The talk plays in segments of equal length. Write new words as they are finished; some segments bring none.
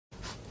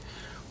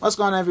What's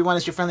going on, everyone?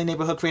 It's your friendly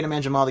neighborhood creator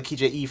man Jamal the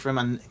KEYJAY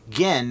from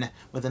again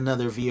with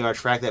another VR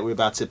track that we're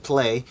about to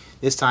play,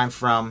 this time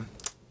from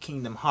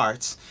Kingdom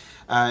Hearts.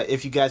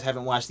 If you guys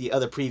haven't watched the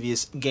other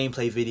previous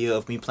gameplay video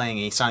of me playing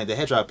a Sonic the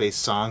Hedgehog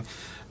based song,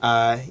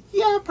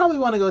 yeah, probably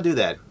want to go do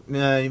that.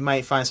 You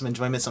might find some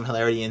enjoyment, some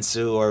hilarity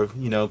ensue, or,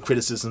 you know,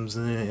 criticisms,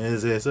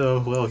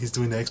 oh, well, he's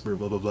doing the expert,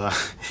 blah, blah, blah.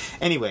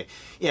 Anyway,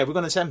 yeah, we're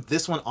going to attempt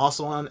this one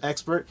also on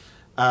expert.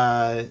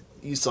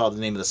 You saw the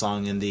name of the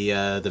song in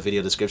the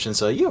video description,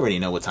 so you already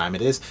know what time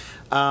it is.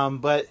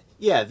 But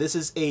yeah, this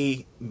is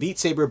a Beat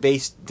Saber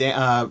based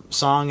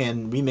song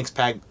and remix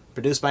pack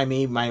produced by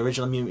me, my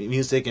original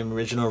music and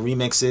original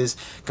remixes,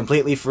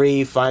 completely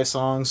free, 5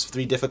 songs,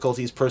 3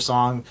 difficulties per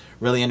song,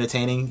 really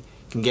entertaining.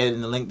 You can get it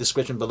in the link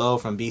description below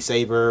from Beat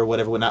Saber,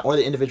 whatever, whatnot, or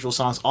the individual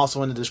songs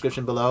also in the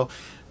description below.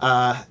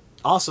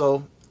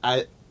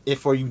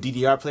 If for you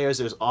DDR players,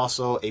 there's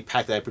also a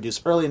pack that I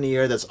produced early in the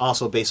year that's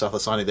also based off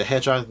of Sonic the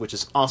Hedgehog, which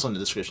is also in the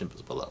description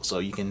below. So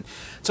you can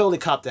totally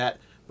cop that.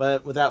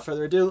 But without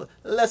further ado,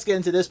 let's get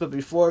into this. But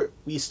before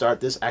we start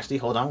this, actually,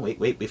 hold on,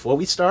 wait. Before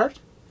we start,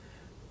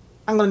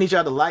 I'm going to need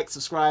y'all to like,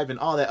 subscribe, and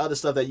all that other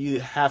stuff that you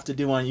have to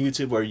do on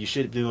YouTube, or you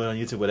should do on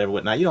YouTube, whatever,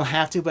 whatnot. You don't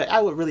have to, but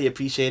I would really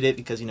appreciate it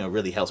because, you know, it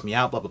really helps me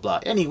out, blah, blah, blah.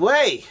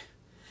 Anyway,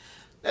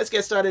 let's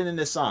get started in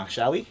this song,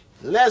 shall we?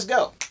 Let's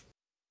go.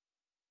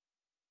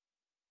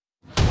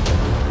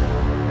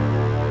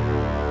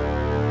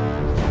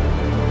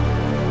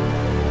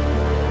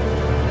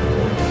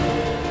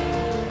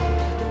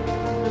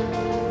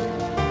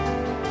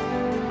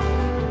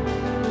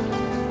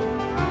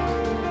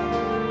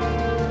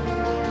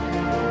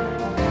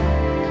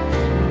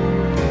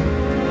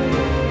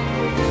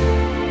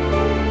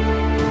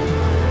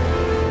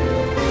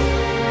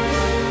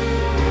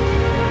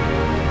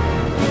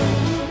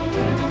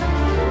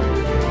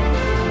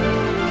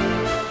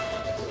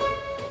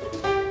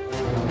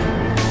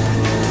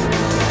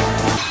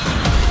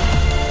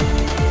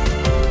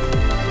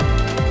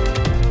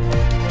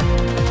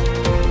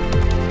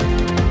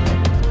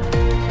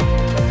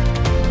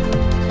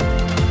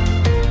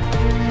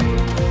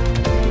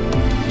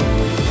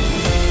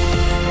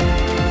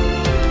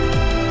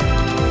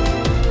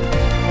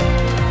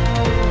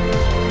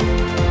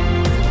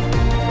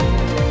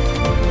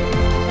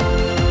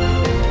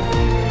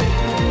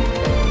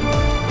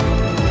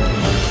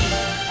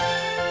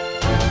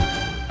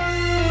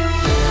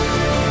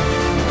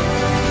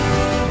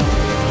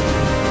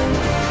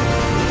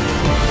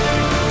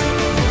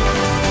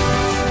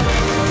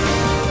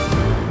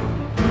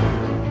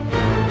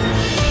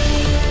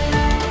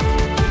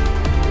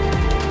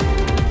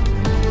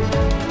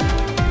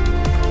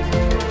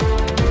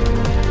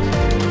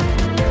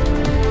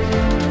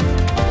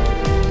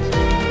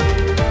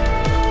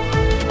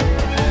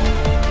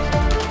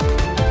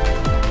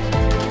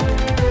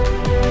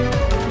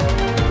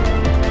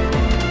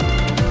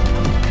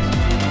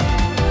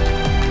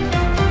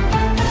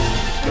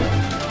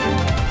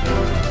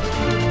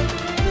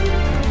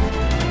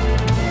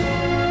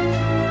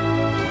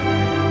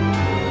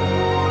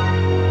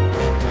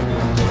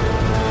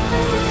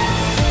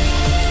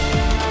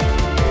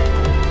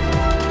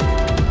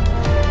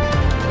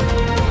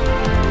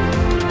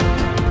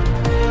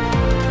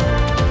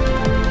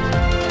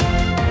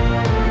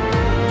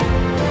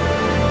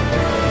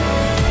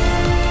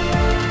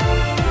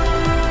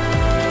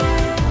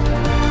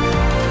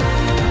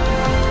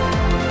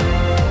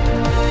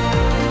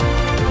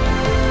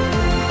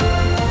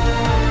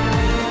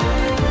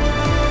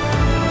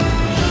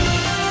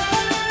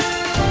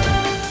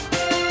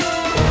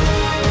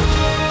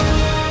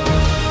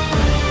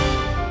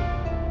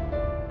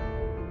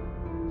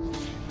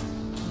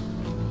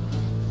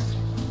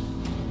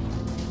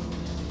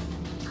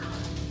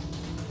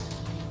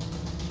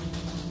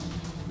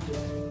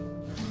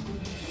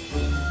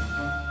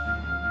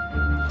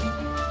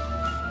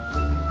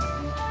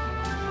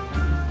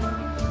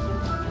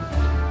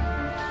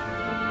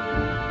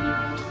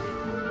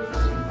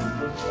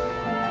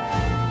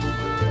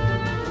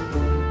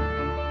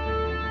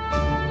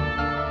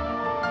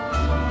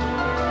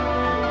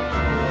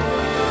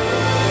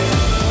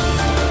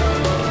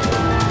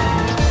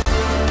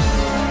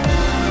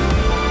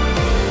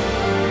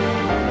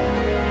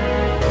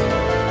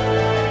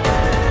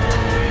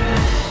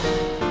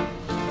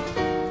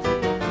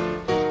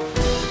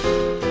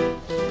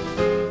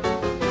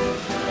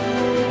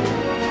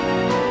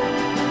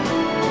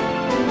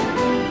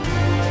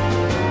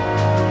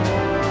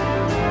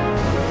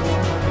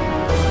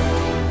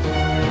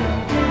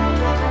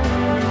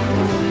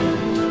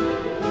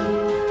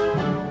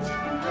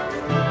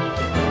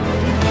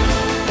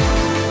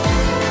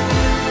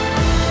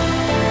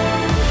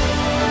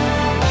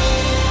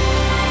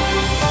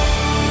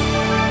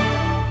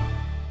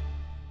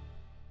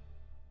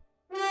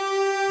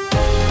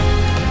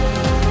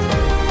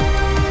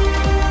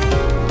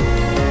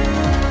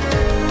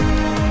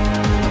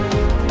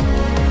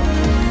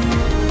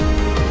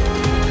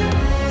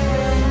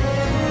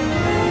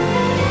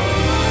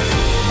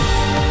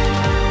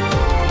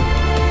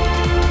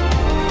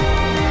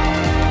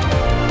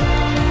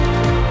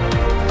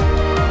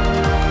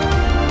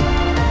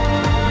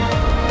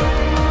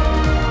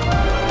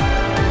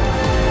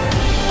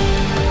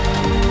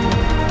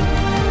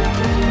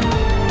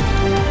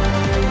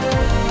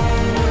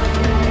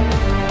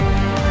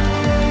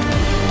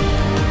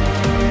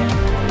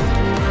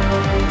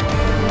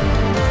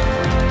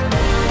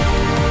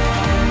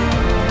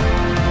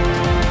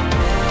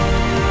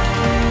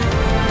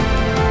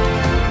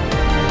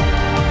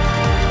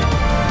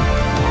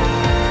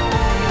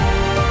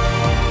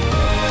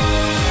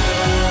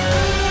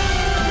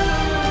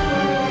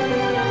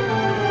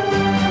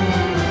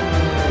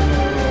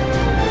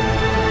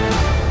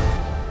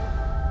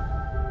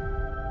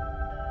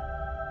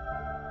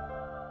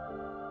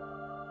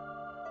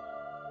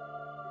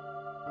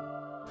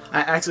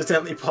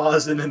 accidentally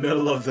paused in the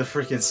middle of the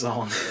freaking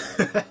song.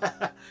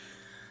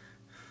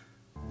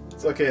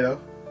 It's okay though.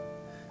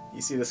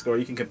 You see the score,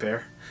 you can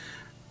compare.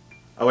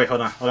 Oh wait,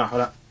 hold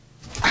on.